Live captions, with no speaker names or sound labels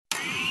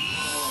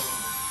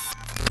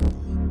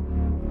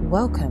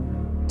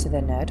Welcome to the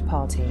Nerd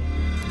Party.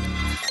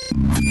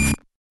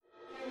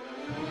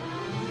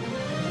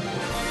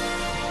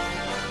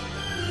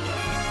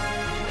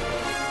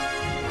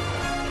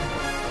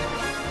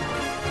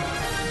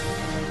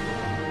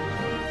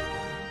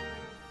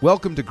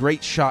 Welcome to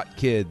Great Shot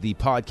Kid, the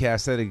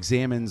podcast that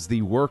examines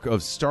the work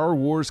of Star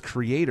Wars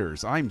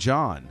creators. I'm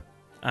John.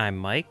 I'm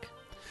Mike.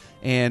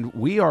 And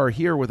we are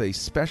here with a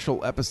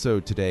special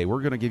episode today.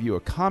 We're going to give you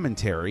a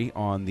commentary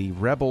on the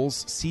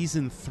Rebels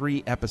Season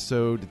 3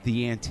 episode,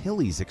 The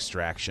Antilles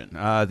Extraction.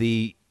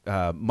 The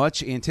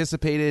much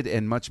anticipated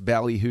and much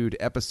ballyhooed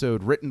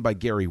episode written by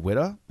Gary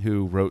Whitta,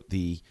 who wrote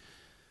the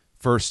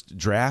first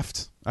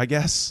draft, I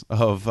guess,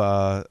 of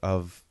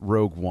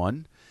Rogue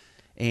One.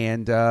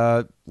 And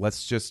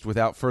let's just,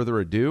 without further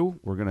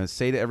ado, we're going to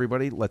say to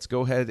everybody, let's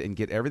go ahead and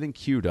get everything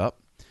queued up.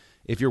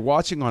 If you're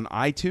watching on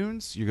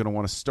iTunes, you're going to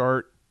want to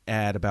start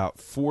at about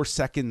 4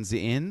 seconds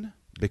in,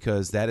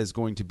 because that is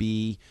going to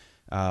be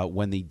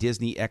when the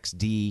Disney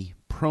XD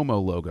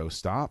promo logo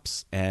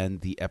stops and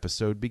the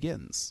episode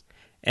begins.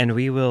 And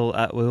we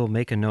will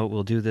make a note.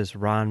 We'll do this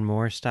Ron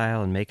Moore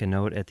style and make a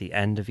note at the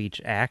end of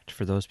each act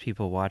for those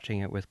people watching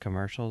it with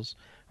commercials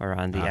or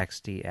on the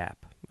XD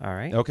app. All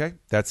right? Okay,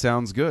 that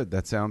sounds good.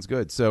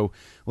 So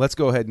let's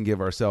go ahead and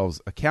give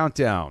ourselves a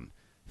countdown.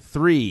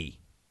 3,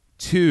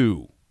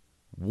 2,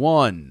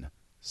 1,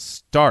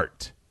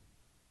 start.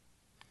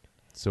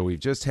 So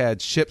we've just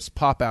had ships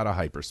pop out of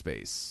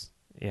hyperspace.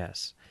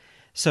 Yes.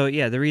 So,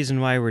 yeah, the reason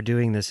why we're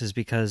doing this is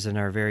because in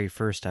our very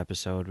first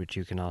episode, which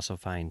you can also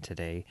find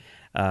today,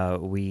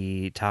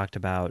 we talked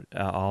about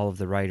all of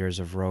the writers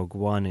of Rogue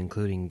One,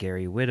 including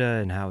Gary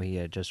Whitta, and how he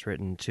had just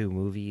written 2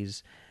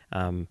 movies,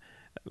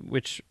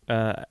 which,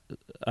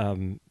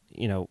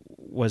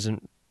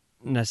 wasn't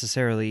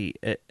necessarily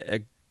a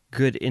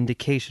good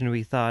indication,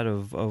 we thought,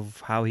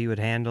 of how he would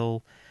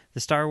handle the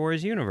Star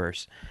Wars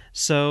universe.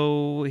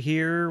 So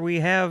here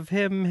we have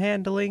him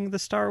handling the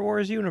Star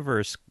Wars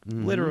universe,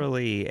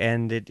 literally,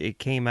 and it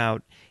came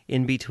out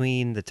in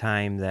between the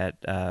time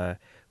that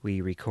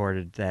we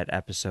recorded that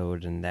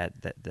episode and that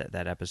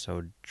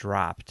episode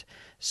dropped.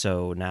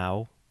 So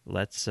now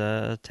let's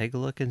take a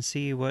look and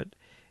see what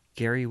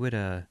Gary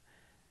Whitta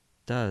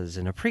does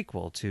in a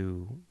prequel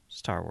to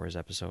Star Wars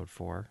Episode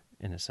 4,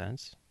 in a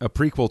sense. A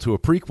prequel to a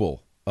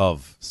prequel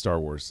of Star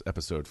Wars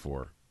Episode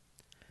 4.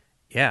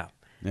 Yeah.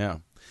 Yeah.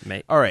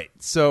 All right.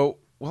 So,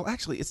 well,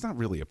 actually, it's not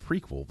really a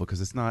prequel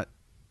because it's not.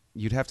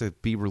 You'd have to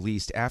be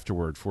released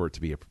afterward for it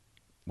to be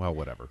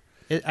whatever.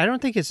 I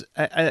don't think it's.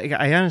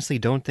 I honestly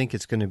don't think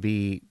it's going to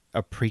be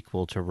a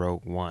prequel to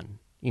Rogue One.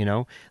 You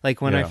know,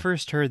 like when I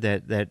first heard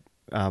that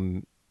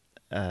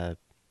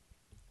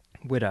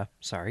Whitta,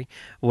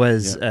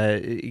 was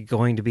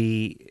going to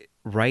be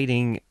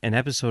writing an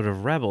episode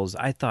of Rebels,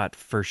 I thought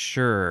for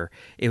sure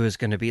it was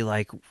going to be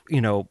like,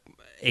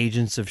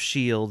 Agents of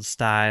S.H.I.E.L.D.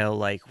 style,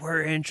 like,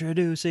 we're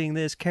introducing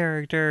this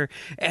character,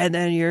 and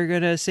then you're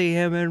going to see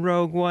him in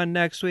Rogue One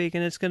next week,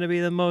 and it's going to be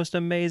the most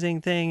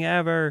amazing thing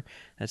ever.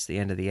 That's the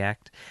end of the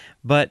act.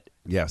 But,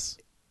 yes,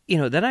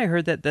 then I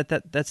heard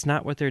that's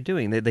not what they're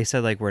doing. They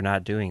said, like, we're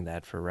not doing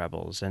that for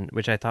Rebels, and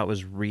which I thought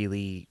was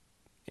really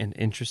an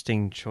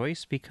interesting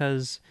choice,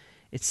 because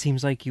it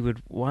seems like you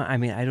would want. I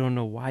mean, I don't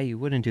know why you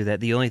wouldn't do that.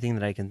 The only thing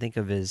that I can think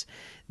of is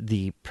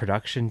the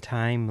production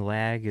time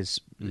lag is,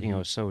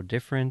 so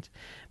different.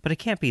 But it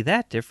can't be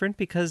that different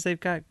because they've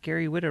got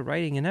Gary Whitta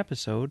writing an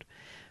episode.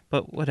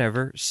 But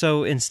whatever.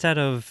 So instead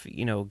of,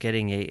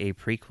 getting a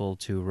prequel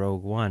to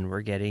Rogue One,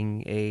 we're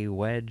getting a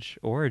Wedge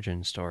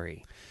origin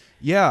story.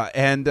 Yeah,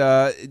 and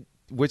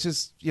which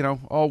is,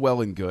 all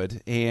well and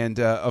good. And,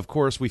 of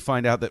course, we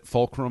find out that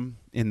Fulcrum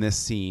in this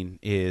scene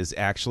is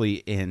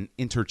actually an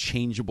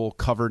interchangeable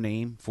cover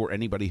name for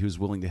anybody who's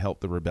willing to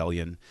help the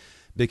rebellion.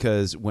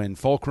 Because when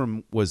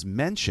Fulcrum was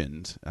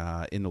mentioned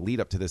in the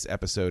lead-up to this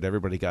episode,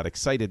 everybody got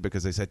excited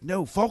because they said,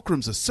 no,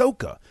 Fulcrum's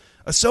Ahsoka.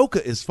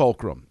 Ahsoka is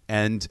Fulcrum.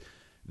 And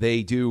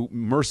they do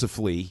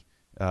mercifully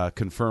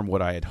confirm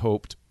what I had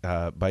hoped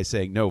by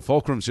saying, no,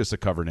 Fulcrum's just a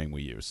cover name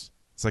we use.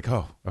 It's like,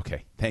 oh,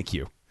 okay, thank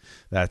you.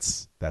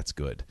 That's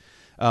good.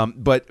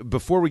 But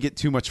before we get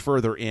too much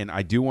further in,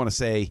 I do want to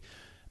say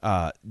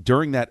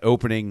during that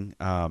opening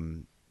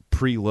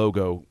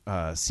pre-logo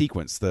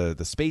sequence, the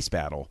space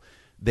battle,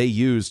 they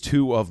used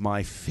 2 of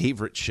my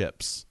favorite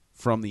ships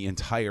from the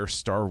entire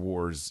Star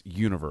Wars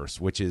universe,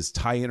 which is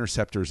TIE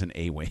Interceptors and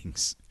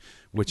A-Wings,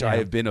 which I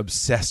have been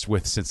obsessed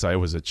with since I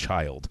was a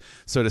child.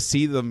 So to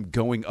see them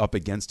going up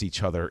against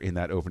each other in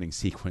that opening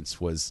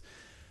sequence was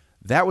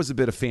a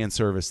bit of fan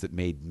service that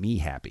made me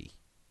happy.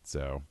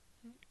 So,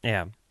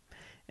 yeah.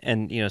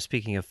 And,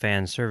 speaking of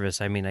fan service,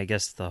 I mean, I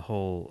guess the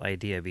whole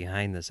idea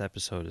behind this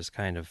episode is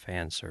kind of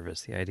fan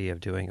service, the idea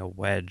of doing a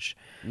Wedge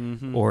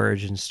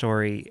origin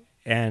story.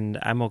 And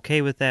I'm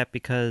okay with that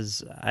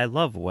because I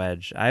love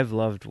Wedge. I've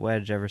loved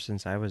Wedge ever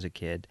since I was a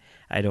kid.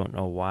 I don't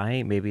know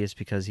why. Maybe it's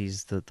because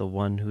he's the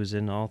one who's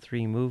in all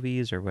 3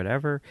 movies or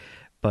whatever.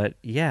 But,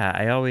 yeah,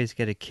 I always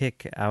get a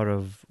kick out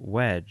of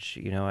Wedge.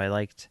 I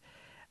liked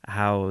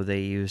how they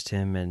used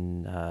him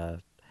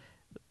in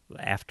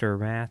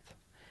Aftermath.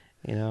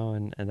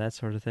 and that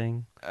sort of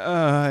thing.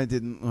 I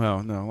didn't.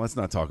 Well, no. Let's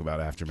not talk about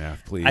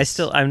Aftermath, please.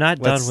 I'm not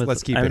done with.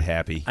 Let's keep it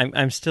happy.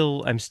 I'm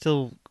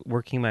still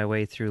working my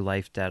way through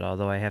Life Debt.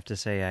 Although I have to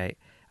say,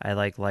 I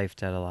like Life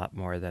Debt a lot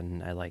more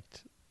than I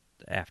liked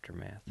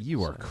Aftermath.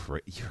 You're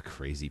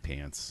crazy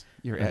pants.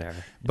 Whatever.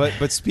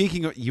 But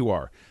speaking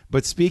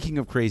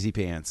of crazy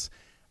pants,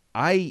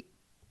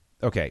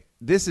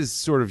 this is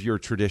sort of your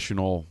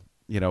traditional,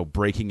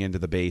 breaking into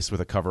the base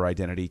with a cover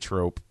identity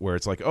trope where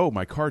it's like, oh,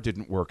 my car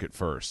didn't work at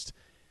first.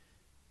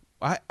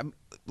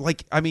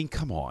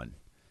 Come on.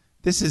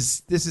 This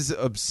is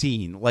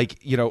obscene.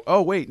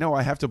 Oh wait, no,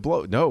 I have to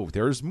blow. No,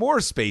 there's more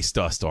space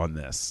dust on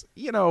this.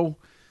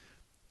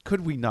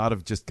 Could we not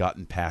have just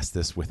gotten past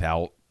this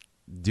without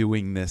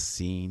doing this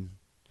scene?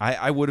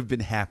 I would have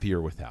been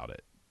happier without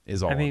it.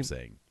 Is all I'm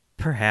saying.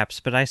 Perhaps,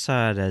 but I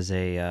saw it as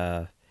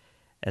a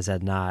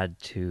nod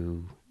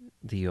to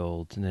the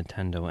old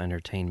Nintendo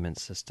Entertainment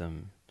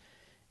System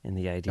and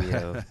the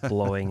idea of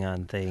blowing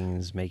on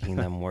things, making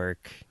them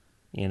work.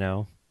 I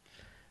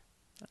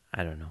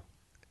don't know.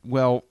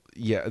 Well,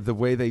 yeah, the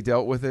way they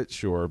dealt with it,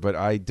 sure, but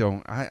I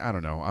don't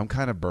know. I'm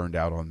kind of burned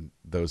out on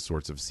those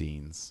sorts of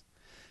scenes.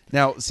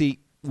 Now, see,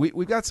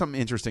 we've got something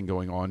interesting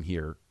going on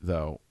here,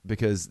 though,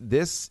 because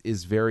this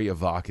is very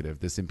evocative.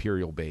 This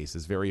Imperial base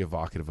is very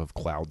evocative of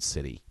Cloud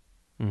City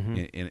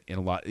in a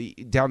lot,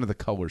 down to the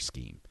color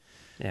scheme.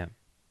 Yeah.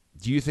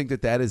 Do you think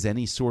that is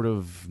any sort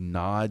of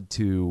nod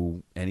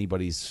to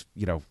anybody's,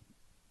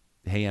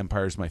 hey,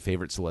 Empire's my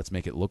favorite, so let's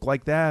make it look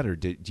like that? Or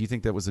do you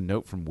think that was a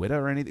note from Whitta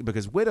or anything?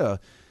 Because Whitta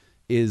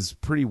is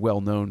pretty well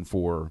known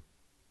for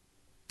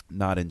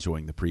not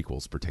enjoying the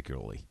prequels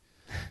particularly.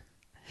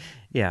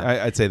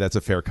 Yeah. I'd say that's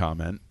a fair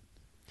comment.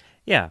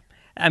 Yeah.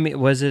 I mean,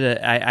 was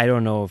it I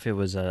don't know if it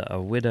was a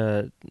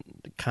Whitta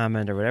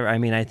comment or whatever. I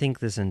mean, I think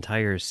this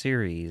entire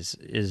series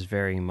is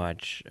very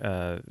much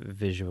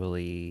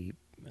visually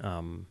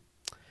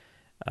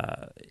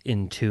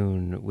in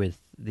tune with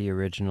the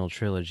original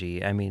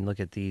trilogy. I mean, look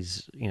at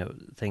these,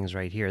 things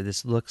right here.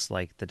 This looks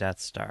like the Death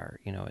Star.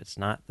 It's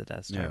not the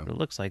Death Star, but it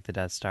looks like the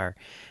Death Star.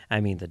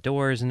 I mean, the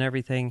doors and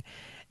everything,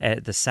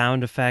 the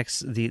sound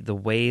effects, the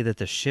way that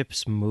the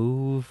ships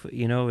move,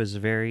 is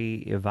very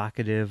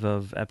evocative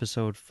of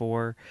Episode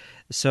 4.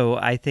 So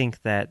I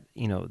think that,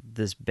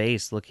 this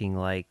base looking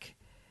like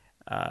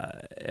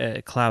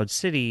Cloud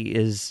City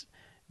is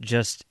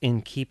just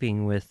in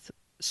keeping with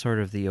sort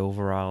of the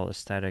overall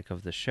aesthetic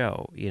of the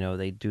show.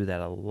 They do that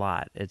a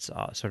lot. It's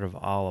sort of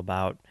all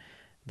about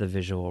the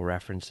visual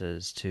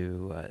references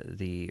to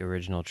the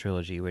original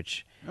trilogy,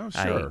 which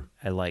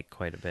I like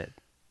quite a bit.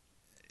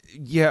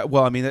 Yeah,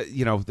 well, I mean,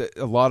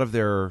 a lot of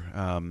their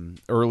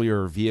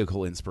earlier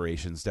vehicle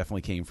inspirations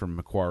definitely came from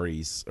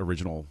Macquarie's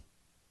original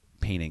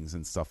paintings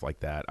and stuff like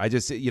that. I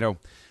just,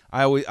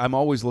 I'm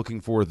always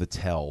looking for the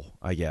tell,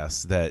 I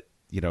guess, that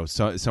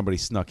somebody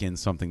snuck in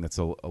something that's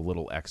a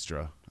little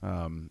extra.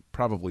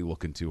 Probably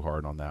looking too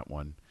hard on that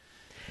one.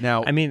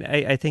 Now, I mean,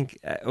 I think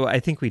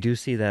we do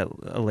see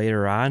that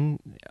later on,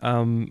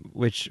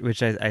 which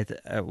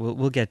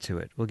we'll get to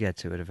it. We'll get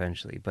to it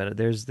eventually. But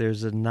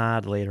there's a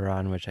nod later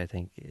on, which I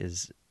think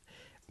is,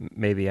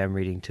 maybe I'm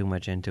reading too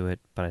much into it,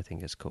 but I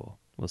think it's cool.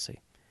 We'll see.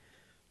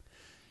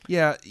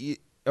 Yeah.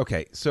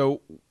 Okay.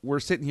 So we're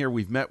sitting here.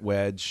 We've met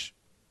Wedge,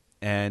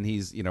 and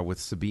he's with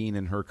Sabine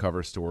and her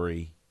cover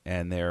story,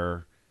 and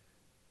they're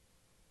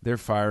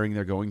firing,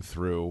 they're going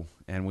through,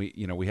 and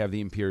we have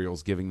the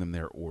Imperials giving them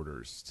their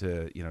orders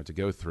to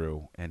go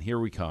through, and here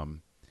we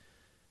come.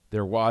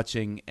 They're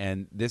watching,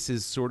 and this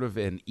is sort of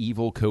an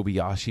evil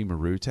Kobayashi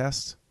Maru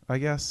test, I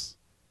guess.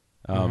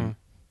 Where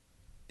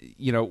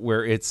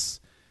it's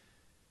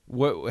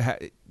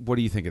what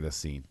do you think of this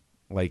scene?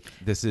 Like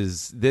this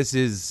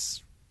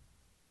is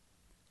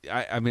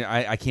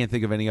I can't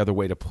think of any other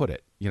way to put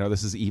it.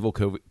 This is evil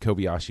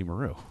Kobayashi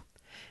Maru.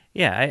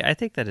 Yeah, I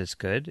think that is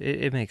good.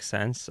 It makes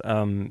sense.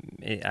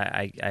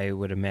 I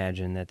would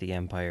imagine that the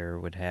Empire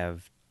would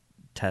have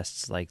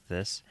tests like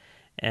this,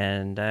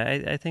 and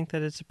I think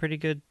that it's a pretty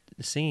good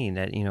scene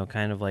that,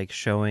 kind of like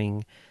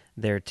showing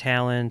their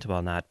talent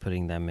while not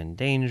putting them in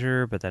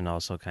danger, but then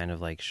also kind of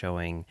like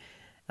showing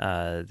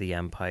the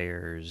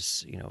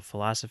Empire's,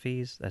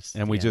 philosophies. That's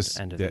and we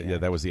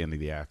that was the end of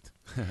the act.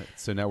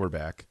 So now we're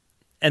back.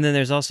 And then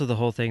there's also the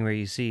whole thing where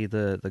you see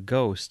the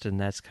ghost, and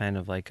that's kind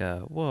of like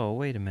a, whoa,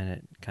 wait a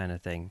minute kind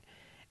of thing.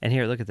 And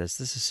here, look at this.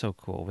 This is so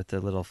cool with the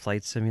little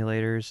flight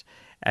simulators.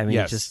 I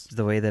mean, just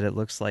the way that it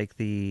looks like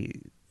the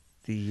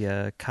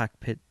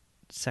cockpit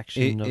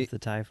section of the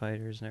TIE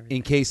fighters and everything.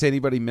 In case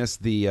anybody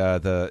missed the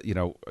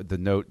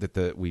note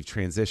that we've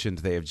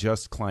transitioned, they have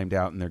just climbed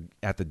out, and they're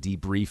at the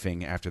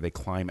debriefing after they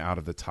climb out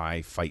of the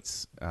TIE flight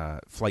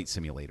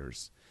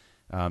simulators.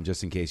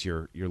 Just in case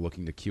you're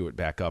looking to cue it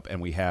back up,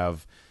 and we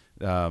have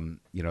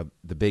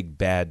the big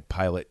bad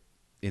pilot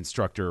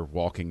instructor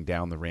walking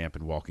down the ramp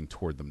and walking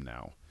toward them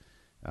now.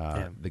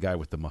 The guy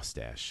with the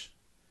mustache.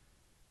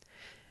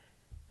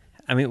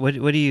 I mean, what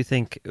do you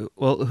think?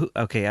 Well,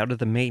 out of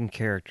the main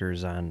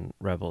characters on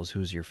Rebels,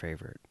 who's your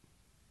favorite?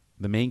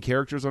 The main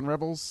characters on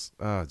Rebels?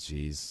 Oh,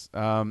 geez.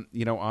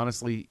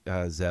 Honestly,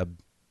 Zeb,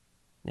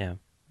 Yeah.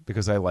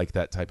 because I like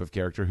that type of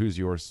character. Who's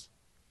yours?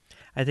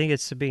 I think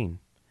it's Sabine.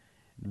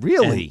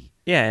 Really?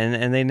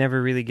 And they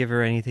never really give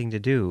her anything to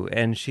do.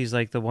 And she's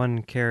like the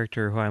one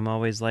character who I'm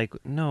always like,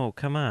 no,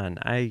 come on.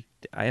 I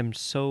am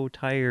so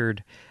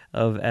tired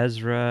of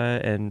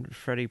Ezra and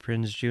Freddie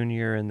Prinze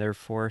Jr. and their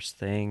Force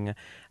thing.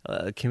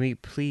 Can we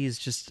please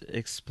just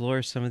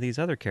explore some of these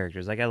other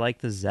characters? Like, I like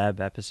the Zeb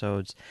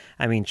episodes.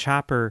 I mean,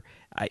 Chopper,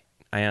 I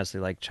honestly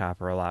like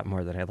Chopper a lot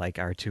more than I like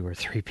R2 or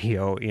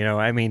 3PO.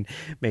 I mean,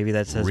 maybe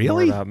that says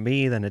more about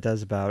me than it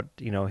does about,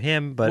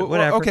 him, but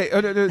whatever. Okay,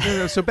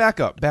 no. So back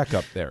up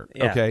there,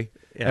 Yeah. okay?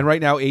 Yeah. And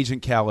right now,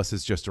 Agent Callus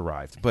has just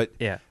arrived. But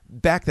Yeah.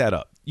 back that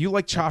up. You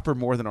like Chopper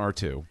more than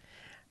R2,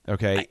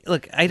 okay?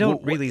 I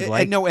don't really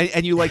like...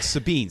 And you like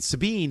Sabine.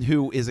 Sabine,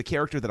 who is a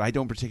character that I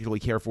don't particularly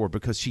care for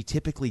because she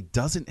typically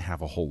doesn't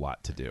have a whole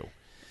lot to do,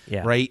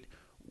 right?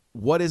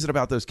 What is it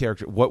about those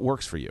characters? What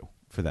works for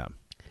them?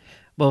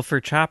 Well,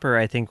 for Chopper,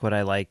 I think what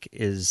I like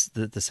is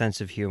the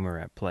sense of humor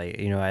at play.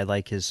 I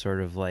like his sort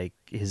of like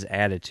his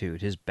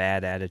attitude, his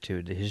bad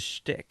attitude, his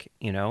shtick,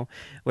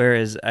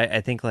 Whereas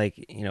I think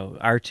like,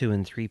 R2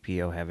 and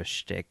 3PO have a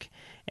shtick,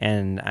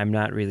 and I'm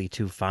not really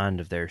too fond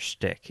of their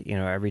shtick.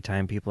 Every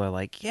time people are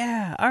like,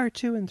 yeah,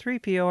 R2 and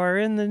 3PO are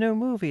in the new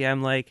movie,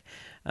 I'm like,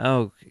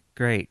 oh,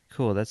 great,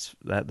 cool.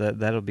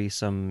 That'll be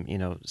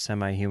some,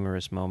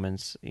 semi-humorous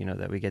moments,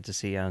 that we get to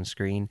see on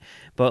screen.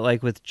 But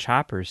like with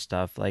Chopper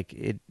stuff, like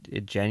it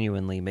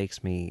genuinely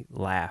makes me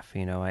laugh.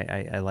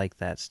 I like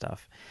that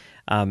stuff.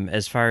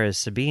 As far as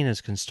Sabine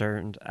is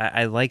concerned,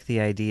 I like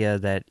the idea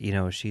that,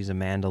 she's a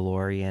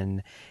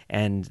Mandalorian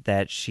and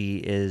that she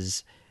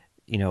is,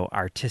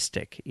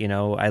 artistic.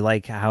 I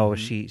like how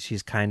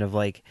she's kind of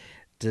like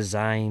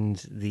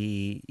designed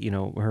the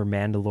her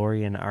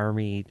Mandalorian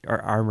army or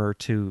armor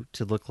to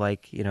look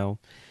like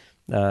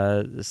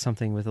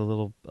something with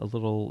a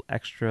little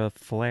extra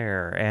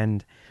flair,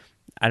 and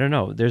I don't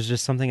know, there's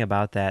just something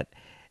about that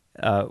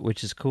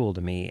which is cool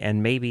to me.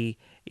 And maybe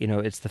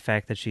it's the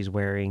fact that she's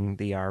wearing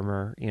the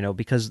armor,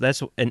 because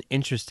that's an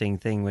interesting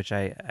thing which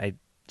I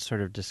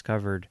sort of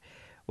discovered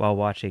while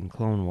watching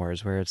Clone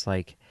Wars, where it's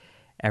like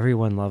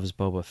everyone loves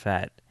Boba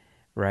Fett,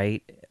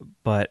 right?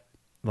 But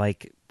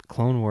like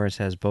Clone Wars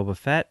has Boba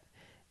Fett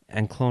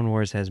and Clone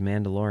Wars has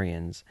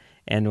Mandalorians.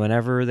 And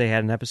whenever they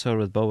had an episode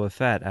with Boba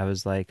Fett, I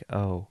was like,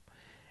 oh.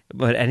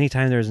 But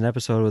anytime there's an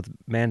episode with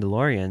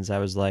Mandalorians, I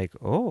was like,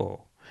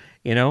 oh.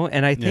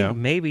 And I think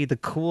maybe the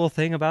cool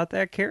thing about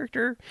that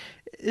character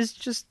is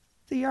just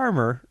the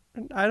armor.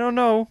 I don't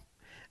know.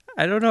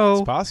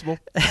 It's possible.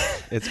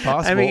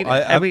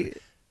 I mean,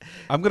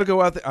 I'm gonna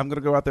go out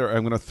there.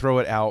 I'm gonna throw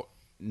it out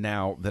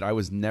now that I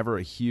was never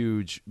a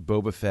huge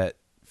Boba Fett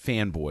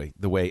fanboy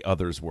the way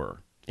others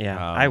were. Yeah,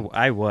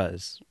 I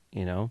was.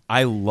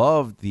 I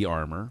loved the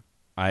armor.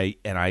 I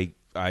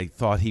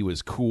thought he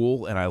was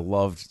cool, and I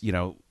loved.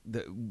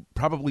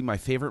 Probably my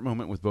favorite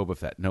moment with Boba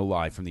Fett, no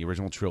lie, from the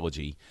original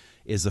trilogy,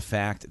 is the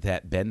fact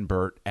that Ben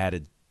Burt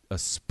added a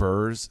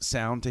Spurs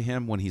sound to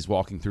him when he's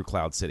walking through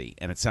Cloud City,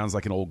 and it sounds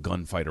like an old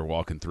gunfighter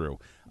walking through.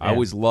 Yeah. I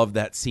always loved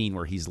that scene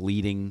where he's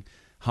leading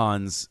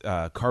Han's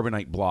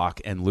carbonite block,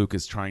 and Luke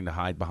is trying to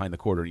hide behind the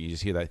quarter, and you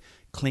just hear that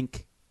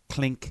clink,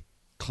 clink,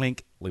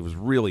 clink. It was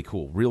really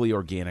cool, really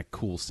organic,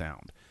 cool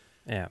sound.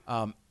 Yeah.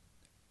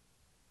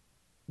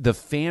 The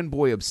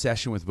fanboy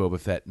obsession with Boba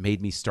Fett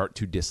made me start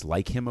to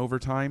dislike him over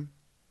time.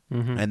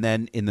 Mm-hmm. And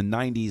then in the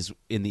 90s,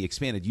 in the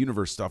expanded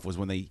universe stuff, was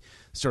when they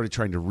started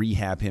trying to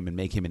rehab him and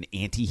make him an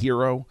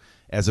anti-hero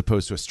as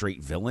opposed to a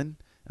straight villain.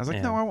 I was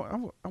like,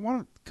 no, I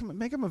want to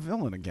make him a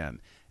villain again.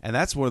 And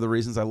that's one of the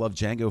reasons I love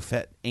Jango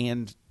Fett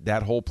and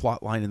that whole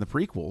plot line in the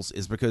prequels,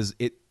 is because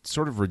it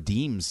sort of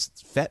redeems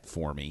Fett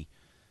for me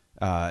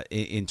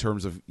in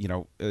terms of,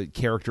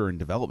 character and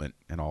development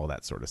and all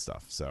that sort of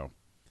stuff. So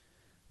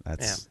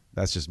that's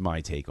just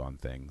my take on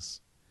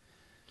things.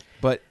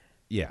 But,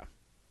 yeah.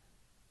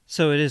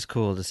 So it is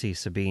cool to see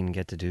Sabine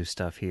get to do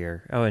stuff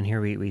here. Oh, and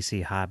here we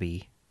see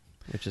Hobby,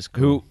 which is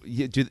cool.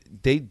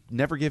 They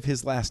never give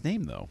his last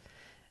name, though.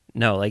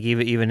 No, like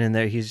even in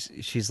there,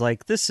 she's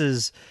like, this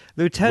is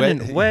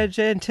Lieutenant Wedge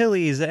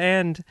Antilles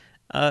and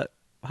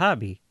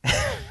Hobby,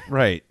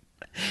 right?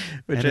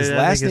 Which and his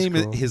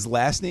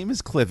last name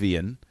is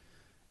Clivian,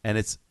 and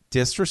it's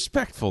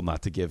disrespectful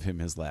not to give him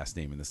his last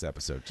name in this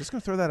episode. Just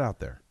gonna throw that out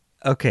there.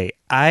 Okay,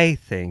 I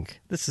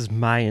think this is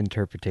my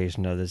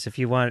interpretation of this. If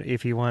you want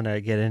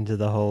to get into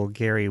the whole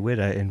Gary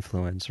Whitta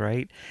influence,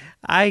 right?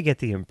 I get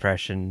the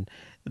impression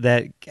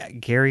that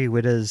Gary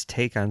Whitta's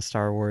take on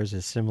Star Wars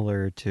is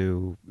similar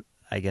to,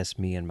 I guess,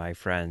 Me and My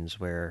Friends,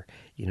 where,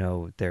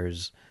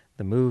 there's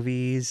the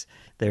movies,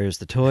 there's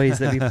the toys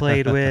that we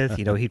played with.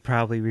 He'd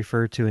probably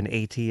refer to an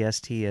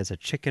ATST as a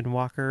chicken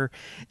walker.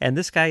 And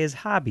this guy is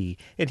Hobby,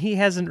 and he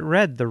hasn't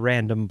read the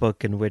random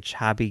book in which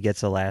Hobby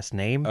gets a last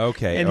name.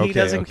 And he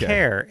doesn't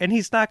care. And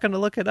he's not going to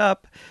look it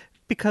up,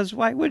 because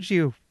why would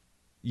you?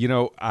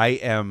 I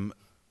am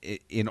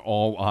in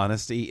all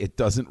honesty, it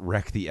doesn't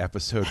wreck the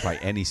episode by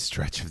any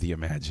stretch of the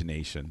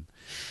imagination.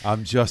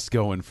 I'm just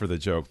going for the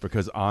joke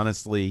because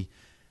honestly,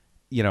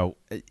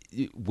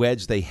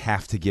 Wedge, they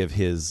have to give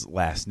his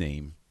last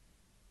name,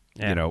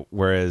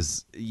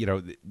 whereas,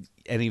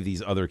 any of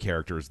these other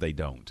characters, they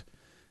don't.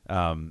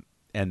 And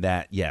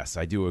that, yes,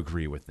 I do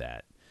agree with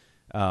that.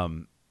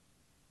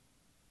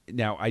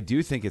 Now, I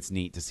do think it's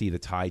neat to see the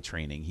tie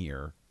training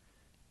here.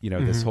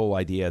 This whole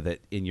idea that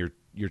in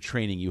your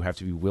training, you have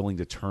to be willing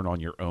to turn on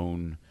your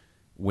own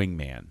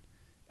wingman.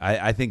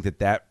 I think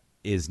that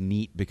is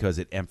neat because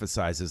it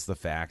emphasizes the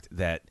fact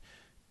that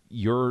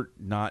you're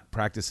not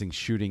practicing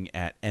shooting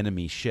at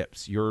enemy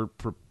ships.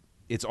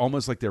 It's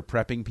almost like they're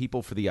prepping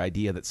people for the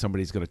idea that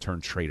somebody's going to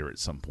turn traitor at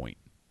some point.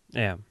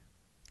 Yeah.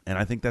 And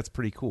I think that's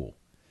pretty cool.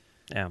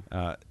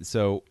 Yeah.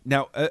 So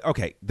now,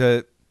 okay,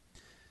 the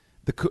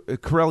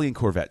Corellian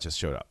Corvette just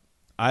showed up.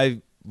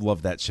 I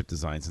love that ship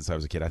design since I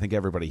was a kid. I think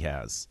everybody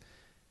has.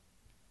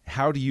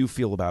 How do you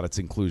feel about its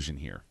inclusion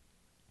here?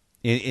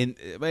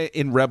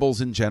 In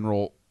Rebels in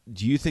general,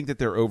 do you think that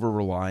they're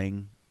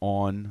over-relying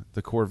on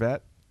the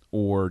Corvette?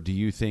 Or do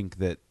you think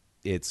that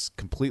it's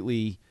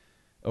completely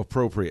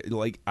appropriate?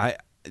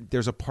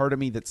 There's a part of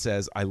me that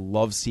says I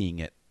love seeing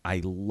it.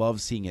 I love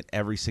seeing it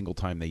every single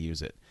time they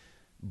use it.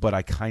 But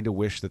I kind of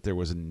wish that there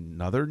was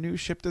another new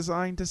ship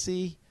design to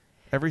see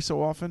every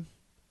so often.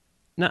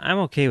 No, I'm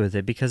okay with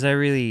it because I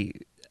really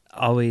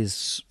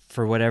always,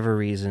 for whatever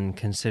reason,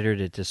 considered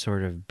it to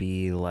sort of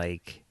be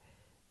like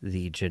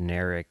the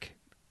generic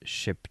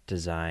ship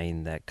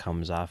design that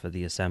comes off of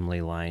the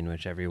assembly line,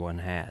 which everyone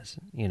has,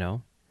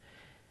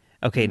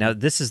 Okay, now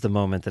this is the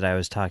moment that I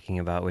was talking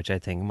about, which I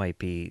think might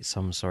be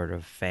some sort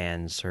of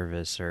fan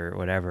service or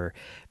whatever,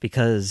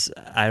 because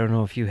I don't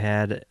know if you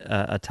had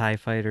a TIE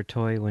Fighter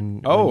toy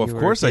when Oh, you of were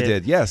course a I kid.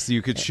 did. Yes,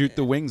 you could shoot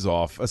the wings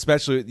off,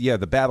 especially,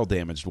 the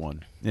battle-damaged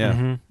one. Yeah.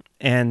 Mm-hmm.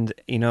 And,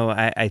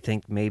 I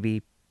think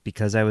maybe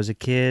because I was a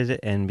kid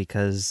and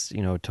because,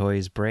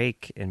 toys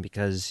break and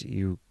because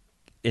you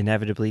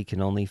inevitably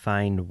can only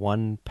find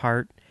one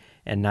part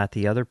and not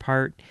the other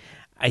part,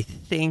 I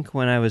think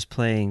when I was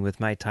playing with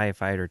my TIE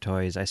Fighter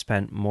toys, I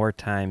spent more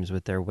times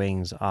with their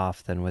wings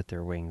off than with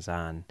their wings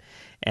on.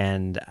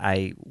 And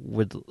I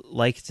would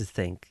like to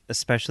think,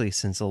 especially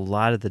since a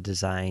lot of the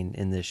design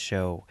in this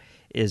show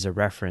is a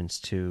reference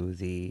to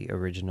the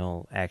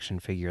original action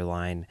figure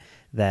line,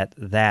 that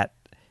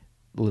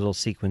little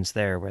sequence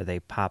there where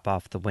they pop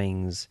off the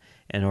wings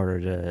in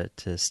order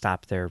to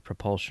stop their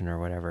propulsion or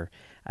whatever,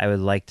 I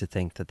would like to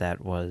think that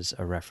was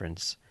a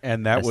reference.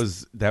 And that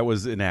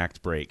was an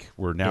act break.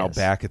 We're now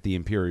back at the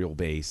Imperial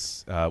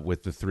base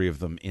with the three of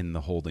them in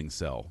the holding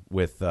cell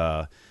with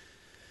the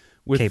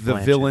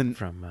villain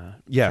from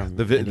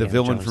the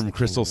villain from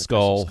Crystal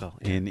Skull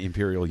in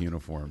Imperial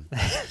uniform.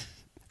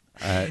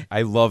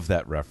 I love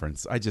that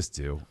reference. I just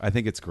do. I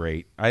think it's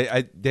great.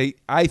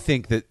 I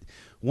think that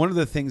one of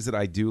the things that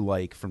I do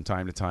like from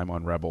time to time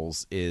on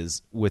Rebels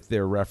is with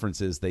their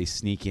references, they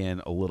sneak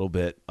in a little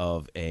bit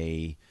of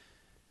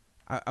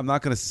I'm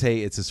not going to say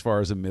it's as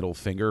far as a middle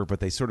finger, but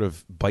they sort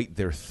of bite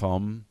their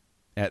thumb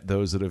at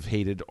those that have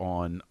hated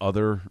on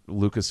other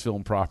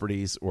Lucasfilm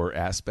properties or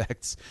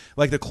aspects.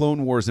 Like the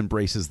Clone Wars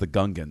embraces the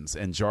Gungans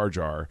and Jar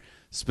Jar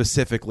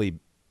specifically,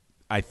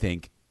 I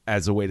think,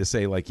 as a way to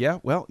say, like, yeah,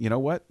 well, you know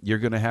what? You're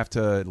going to have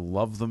to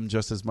love them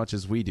just as much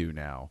as we do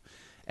now.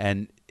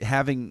 And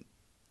having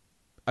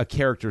a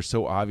character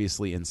so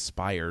obviously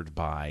inspired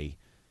by,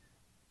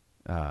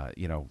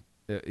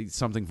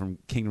 something from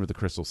Kingdom of the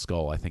Crystal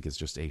Skull, I think is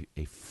just a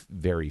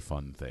very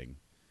fun thing.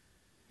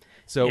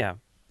 So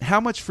how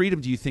much freedom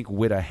do you think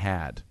Whitta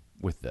had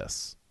with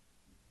this?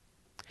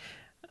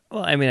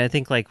 Well, I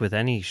think like with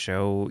any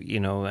show,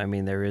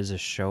 there is a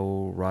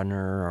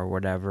showrunner or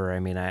whatever.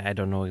 I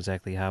don't know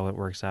exactly how it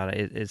works out.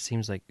 It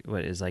seems like,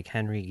 what is like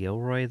Henry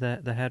Gilroy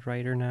the head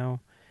writer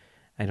now?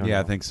 I don't know.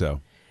 I think so.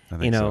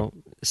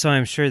 So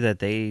I'm sure that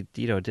they,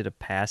 did a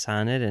pass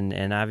on it,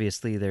 and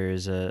obviously there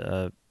is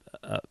a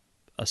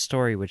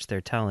story which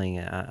they're telling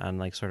on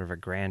like sort of a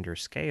grander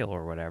scale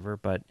or whatever,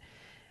 but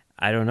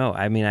I don't know.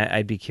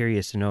 I'd be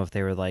curious to know if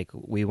they were like,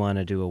 we want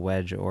to do a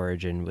Wedge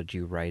origin, would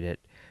you write it?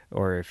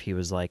 Or if he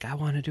was like, I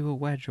want to do a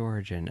Wedge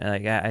origin.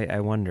 Like, I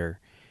wonder,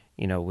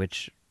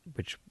 which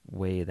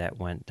way that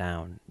went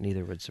down.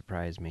 Neither would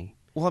surprise me.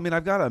 Well,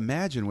 I've got to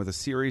imagine with a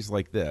series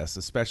like this,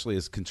 especially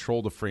as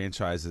controlled a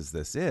franchise as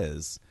this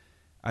is,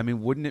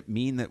 wouldn't it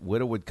mean that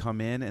Whitta would come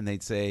in and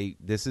they'd say,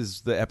 this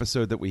is the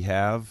episode that we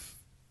have,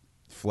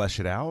 flesh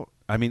it out?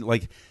 I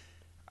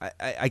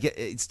get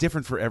it's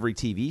different for every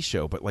TV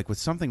show, but like with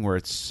something where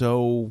it's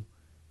so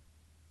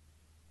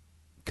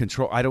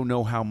control, I don't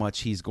know how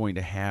much he's going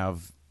to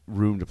have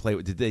room to play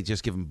with. Did they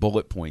just give him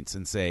bullet points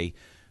and say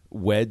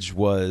Wedge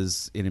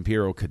was an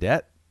Imperial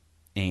cadet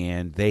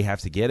and they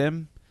have to get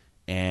him,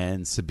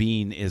 and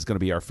Sabine is going to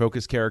be our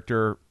focus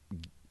character?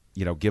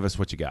 Give us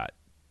what you got.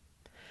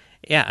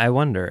 Yeah, I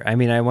wonder.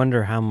 I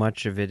wonder how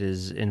much of it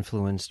is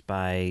influenced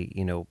by,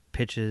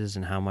 pitches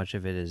and how much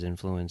of it is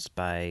influenced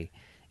by,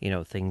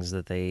 things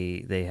that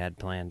they had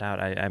planned out.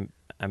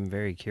 I'm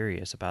very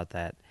curious about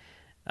that.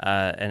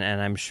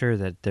 And I'm sure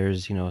that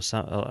there's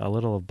a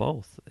little of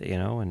both,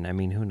 and I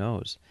mean, who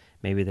knows?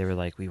 Maybe they were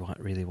like,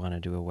 really want to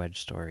do a Wedge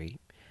story.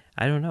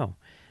 I don't know.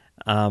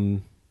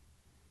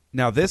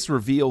 Now, this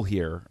reveal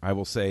here, I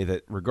will say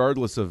that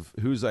regardless of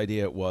whose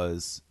idea it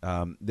was,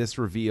 this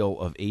reveal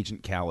of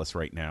Agent Callus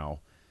right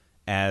now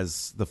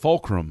as the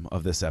fulcrum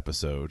of this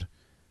episode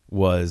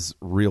was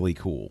really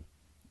cool.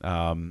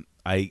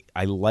 I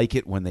like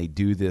it when they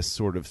do this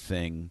sort of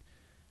thing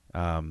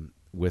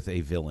with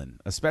a villain,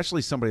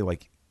 especially somebody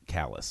like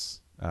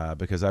Callus,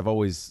 because I've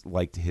always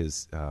liked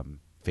his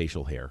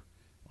facial hair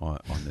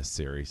on this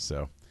series.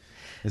 So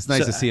it's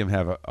nice to see him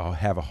have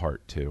a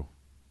heart too.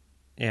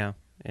 Yeah,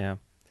 yeah.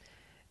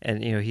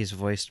 And he's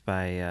voiced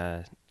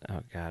by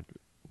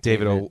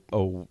David.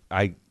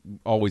 I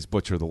always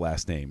butcher the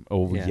last name.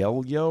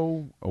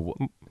 Oyelowo.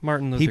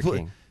 Martin Luther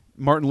King.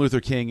 Martin Luther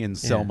King in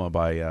Selma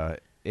by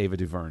Ava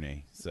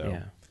DuVernay.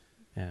 So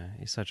yeah,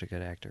 he's such a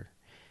good actor.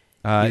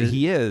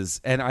 He is,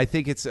 and I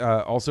think it's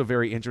also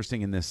very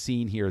interesting in this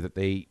scene here that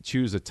they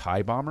choose a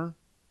TIE bomber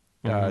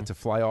to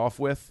fly off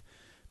with,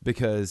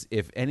 because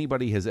if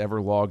anybody has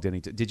ever logged any,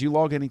 did you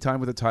log any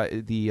time with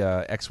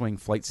the X-wing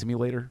flight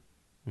simulator?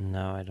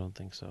 No, I don't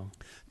think so.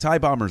 TIE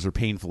bombers are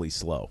painfully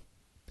slow.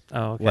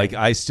 Oh, okay. Like,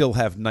 I still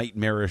have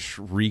nightmarish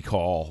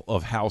recall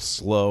of how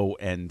slow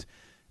and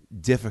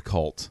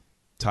difficult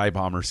TIE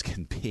bombers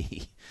can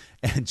be,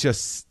 and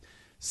just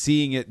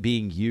seeing it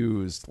being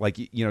used, like,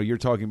 you're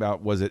talking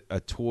about, was it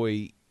a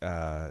toy,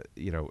 a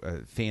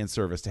fan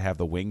service to have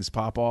the wings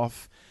pop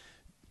off?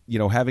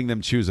 Having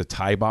them choose a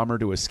TIE bomber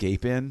to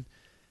escape in,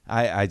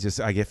 I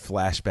get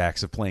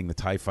flashbacks of playing the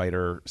TIE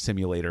Fighter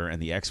simulator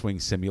and the X-Wing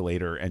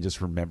simulator and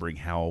just remembering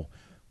how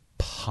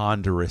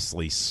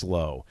ponderously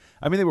slow.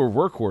 I mean, they were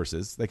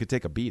workhorses. They could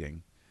take a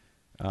beating.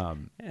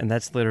 And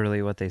that's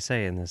literally what they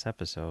say in this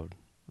episode,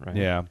 right?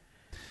 Yeah.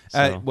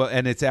 So. Well,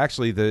 and it's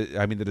actually the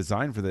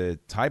design for the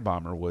TIE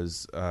bomber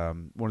was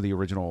one of the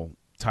original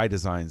TIE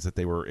designs that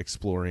they were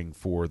exploring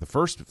for the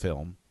first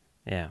film.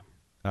 Yeah.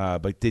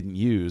 But didn't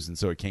use, and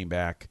so it came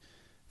back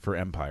for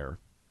Empire.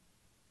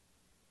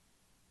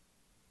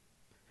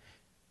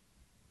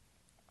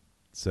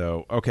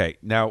 So, okay,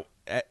 now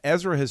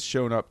Ezra has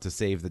shown up to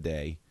save the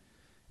day,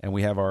 and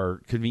we have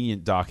our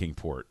convenient docking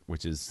port,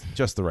 which is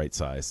just the right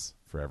size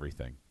for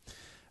everything.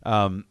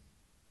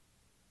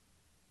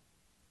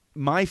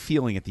 My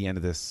feeling at the end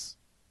of this,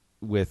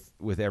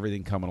 with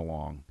everything coming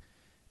along,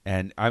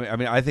 and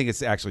I think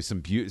it's actually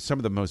some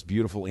of the most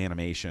beautiful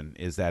animation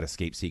is that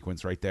escape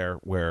sequence right there,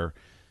 where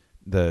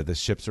the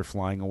ships are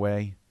flying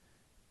away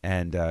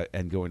and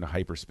going to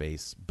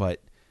hyperspace.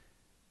 But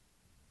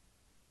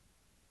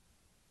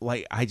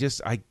like,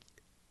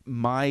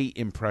 my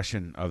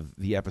impression of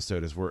the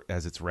episode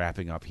as it's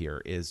wrapping up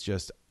here is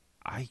just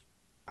I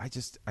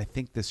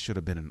think this should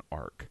have been an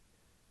arc.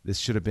 This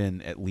should have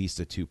been at least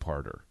a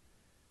 2-parter.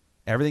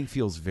 Everything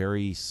feels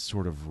very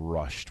sort of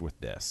rushed with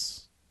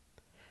this.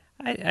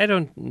 I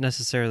don't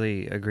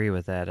necessarily agree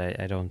with that.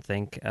 I don't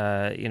think.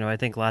 I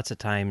think lots of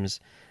times,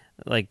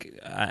 like,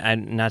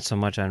 not so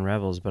much on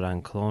Rebels, but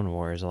on Clone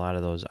Wars, a lot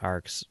of those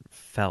arcs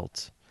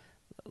felt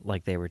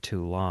like they were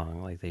too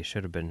long, like they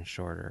should have been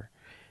shorter.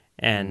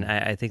 And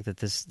I think that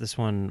this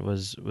one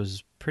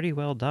was pretty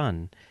well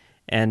done.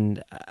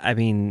 And I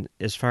mean,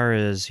 as far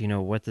as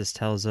what this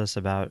tells us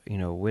about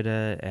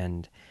Whitta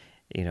and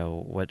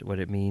what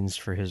it means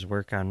for his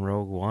work on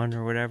Rogue One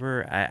or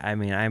whatever, I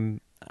mean,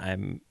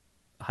 I'm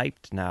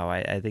hyped now.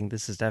 I think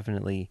this is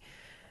definitely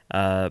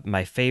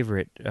my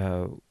favorite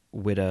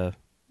Whitta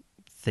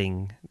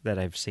thing that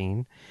I've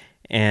seen.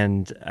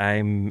 And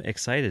I'm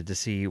excited to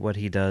see what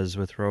he does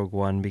with Rogue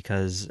One,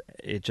 because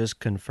it just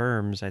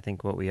confirms, I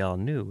think, what we all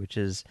knew, which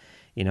is,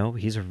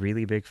 he's a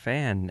really big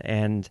fan,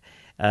 and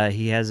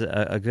he has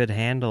a good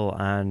handle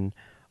on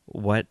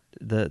what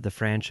the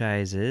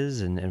franchise is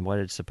and what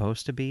it's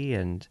supposed to be,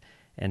 and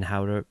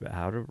how to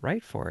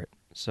write for it.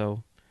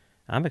 So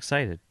I'm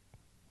excited.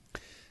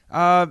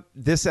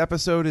 This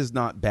episode is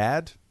not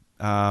bad,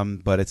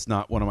 but it's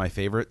not one of my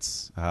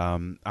favorites.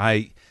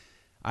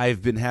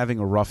 I've been having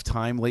a rough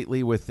time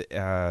lately with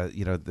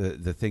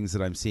the things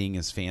that I'm seeing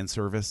as fan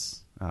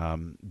service,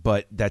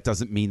 but that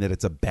doesn't mean that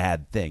it's a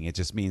bad thing. It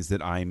just means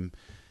that I'm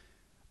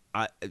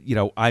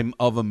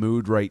of a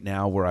mood right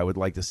now where I would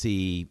like to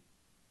see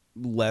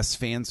less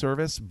fan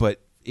service.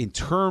 But in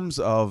terms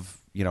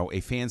of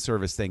a fan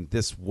service thing,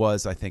 this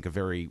was, I think, a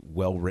very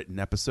well written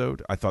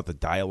episode. I thought the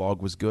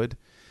dialogue was good,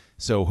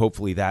 so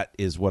hopefully that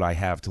is what I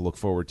have to look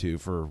forward to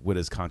for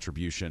Whitta's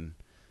contribution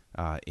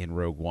in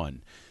Rogue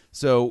One.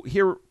 So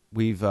here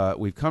we've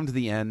come to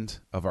the end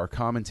of our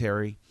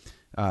commentary.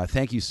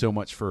 Thank you so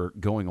much for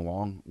going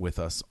along with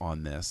us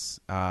on this.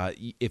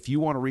 If you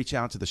want to reach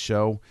out to the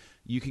show,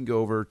 you can go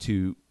over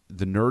to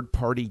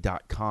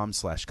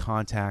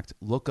thenerdparty.com/contact.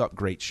 Look up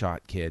Great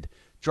Shot Kid.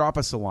 Drop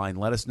us a line.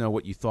 Let us know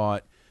what you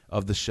thought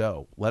of the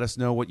show. Let us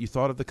know what you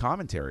thought of the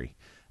commentary.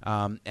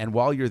 And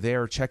while you're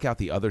there, check out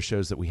the other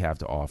shows that we have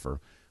to offer.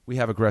 We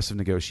have Aggressive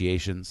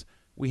Negotiations,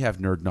 We have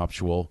Nerd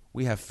Nuptial.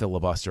 We have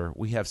Filibuster.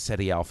 We have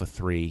SETI Alpha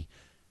 3.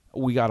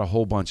 We got a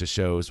whole bunch of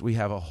shows. We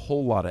have a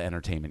whole lot of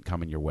entertainment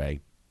coming your way.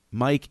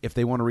 Mike, if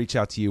they want to reach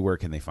out to you, where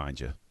can they find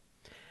you?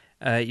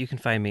 You can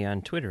find me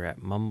on Twitter at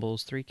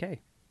Mumbles3K.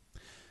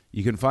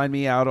 You can find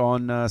me out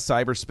on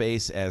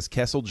cyberspace as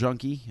Kessel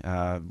Junkie,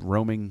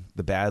 roaming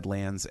the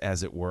Badlands,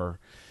 as it were.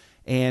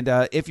 And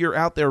if you're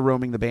out there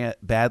roaming the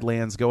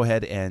Badlands, go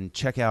ahead and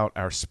check out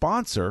our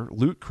sponsor,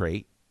 Loot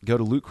Crate. Go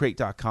to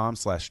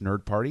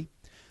lootcrate.com/nerdparty.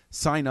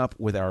 Sign up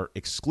with our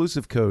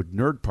exclusive code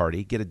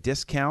NERDPARTY. Get a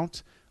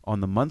discount on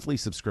the monthly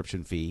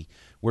subscription fee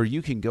where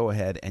you can go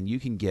ahead and you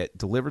can get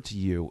delivered to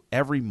you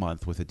every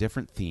month with a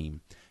different theme,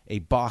 a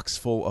box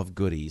full of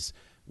goodies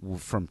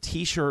from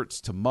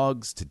T-shirts to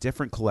mugs to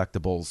different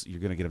collectibles. You're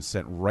going to get them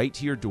sent right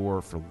to your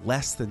door for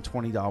less than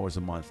 $20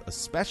 a month,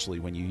 especially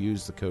when you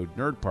use the code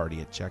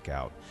NERDPARTY at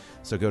checkout.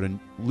 So go to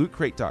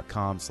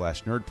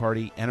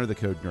lootcrate.com/nerdparty, enter the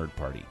code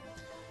NERDPARTY.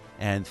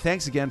 And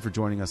thanks again for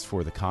joining us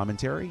for the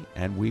commentary,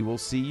 and we will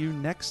see you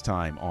next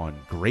time on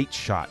Great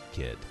Shot,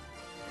 Kid.